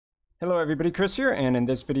Hello everybody, Chris here, and in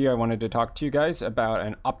this video I wanted to talk to you guys about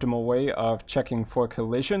an optimal way of checking for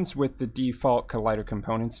collisions with the default Collider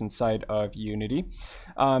components inside of Unity.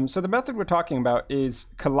 So the method we're talking about is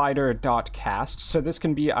Collider.Cast. So this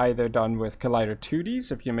can be either done with Collider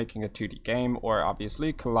 2Ds if you're making a 2D game, or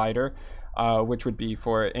obviously Collider, which would be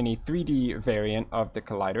for any 3D variant of the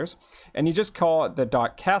colliders. And you just call it the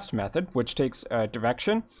 .cast method, which takes a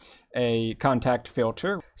direction, a contact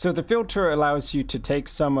filter. So the filter allows you to take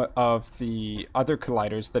some of the other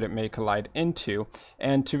colliders that it may collide into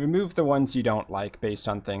and to remove the ones you don't like based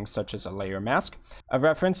on things such as a layer mask, a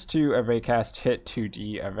reference to a Raycast hit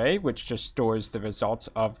 2D array, which just stores the results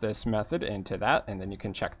of this method into that, and then you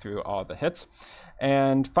can check through all the hits.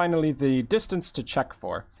 And finally, the distance to check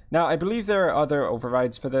for. Now, I believe there are other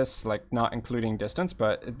overrides for this, like not including distance,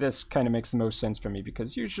 but this kind of makes the most sense for me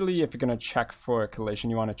because usually if you're going to check for a collision,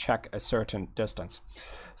 you want to check a certain distance.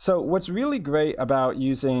 So what's really great about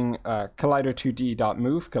using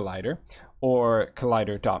Collider2D.move collider or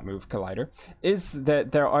Collider.move collider is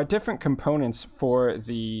that there are different components for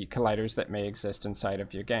the colliders that may exist inside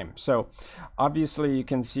of your game. So obviously you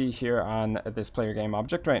can see here on this player game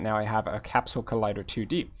object right now I have a Capsule Collider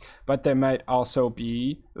 2D, but there might also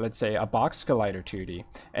be, let's say, a BoxColliders 2D,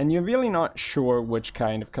 and you're really not sure which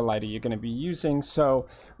kind of collider you're going to be using. So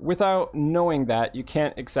without knowing that, you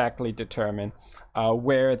can't exactly determine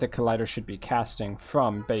where the collider should be casting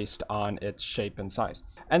from based on its shape and size.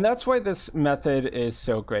 And that's why this method is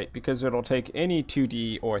so great, because it'll take any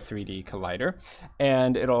 2D or 3D collider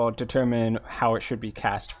and it'll determine how it should be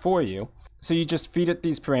cast for you. So you just feed it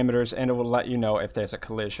these parameters and it will let you know if there's a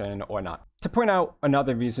collision or not. To point out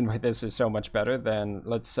another reason why this is so much better than,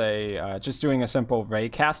 let's say, just doing a simple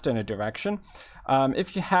Raycast in a direction.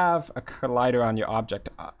 If you have a collider on your object,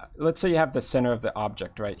 let's say you have the center of the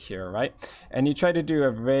object right here, right? And you try to do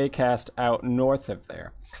a Raycast out north of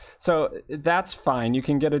there. So that's fine. You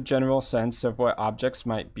can get a general sense of what objects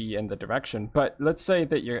might be in the direction. But let's say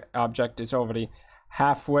that your object is already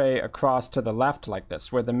halfway across to the left like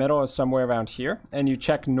this, where the middle is somewhere around here, and you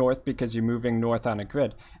check north because you're moving north on a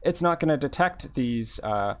grid. It's not going to detect these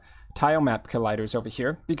tile map colliders over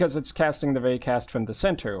here because it's casting the Raycast from the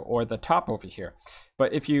center or the top over here.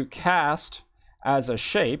 But if you cast as a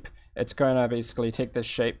shape, it's going to basically take this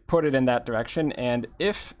shape, put it in that direction, and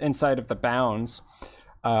if inside of the bounds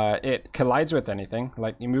it collides with anything,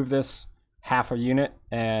 like you move this half a unit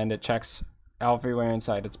and it checks everywhere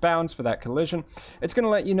inside its bounds for that collision, it's going to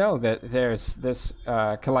let you know that there's this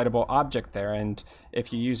collidable object there, and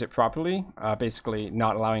if you use it properly, basically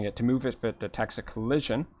not allowing it to move if it detects a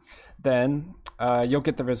collision, then you'll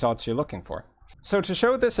get the results you're looking for. So to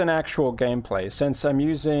show this in actual gameplay, since I'm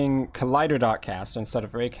using Collider.Cast instead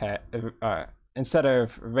of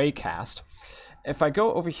Raycast, if I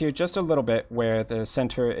go over here just a little bit where the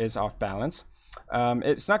center is off balance,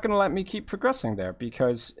 it's not going to let me keep progressing there,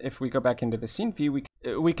 because if we go back into the scene view,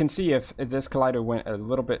 we can see if this collider went a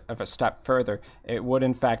little bit of a step further, it would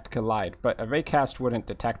in fact collide, but a Raycast wouldn't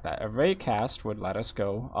detect that. A Raycast would let us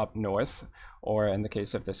go up north, or in the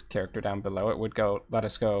case of this character down below, it would let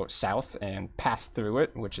us go south and pass through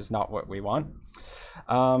it, which is not what we want.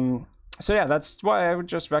 So yeah, that's why I would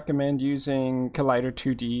just recommend using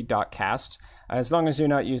Collider2D.Cast, as long as you're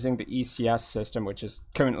not using the ECS system, which is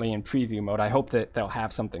currently in preview mode. I hope that they'll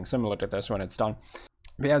have something similar to this when it's done.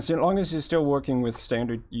 But yeah, as long as you're still working with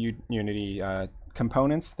standard Unity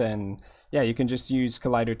components, then yeah, you can just use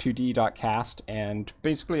Collider2D.Cast, and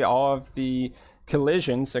basically all of the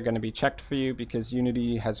collisions are going to be checked for you because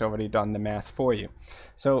Unity has already done the math for you.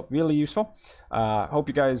 So really useful. Hope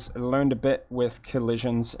you guys learned a bit with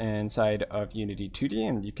collisions inside of Unity 2D,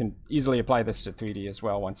 and you can easily apply this to 3D as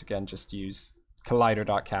well. Once again, just use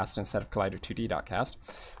Collider.Cast instead of Collider2D.Cast.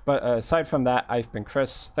 But aside from that, I've been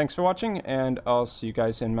Chris. Thanks for watching, and I'll see you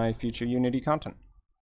guys in my future Unity content.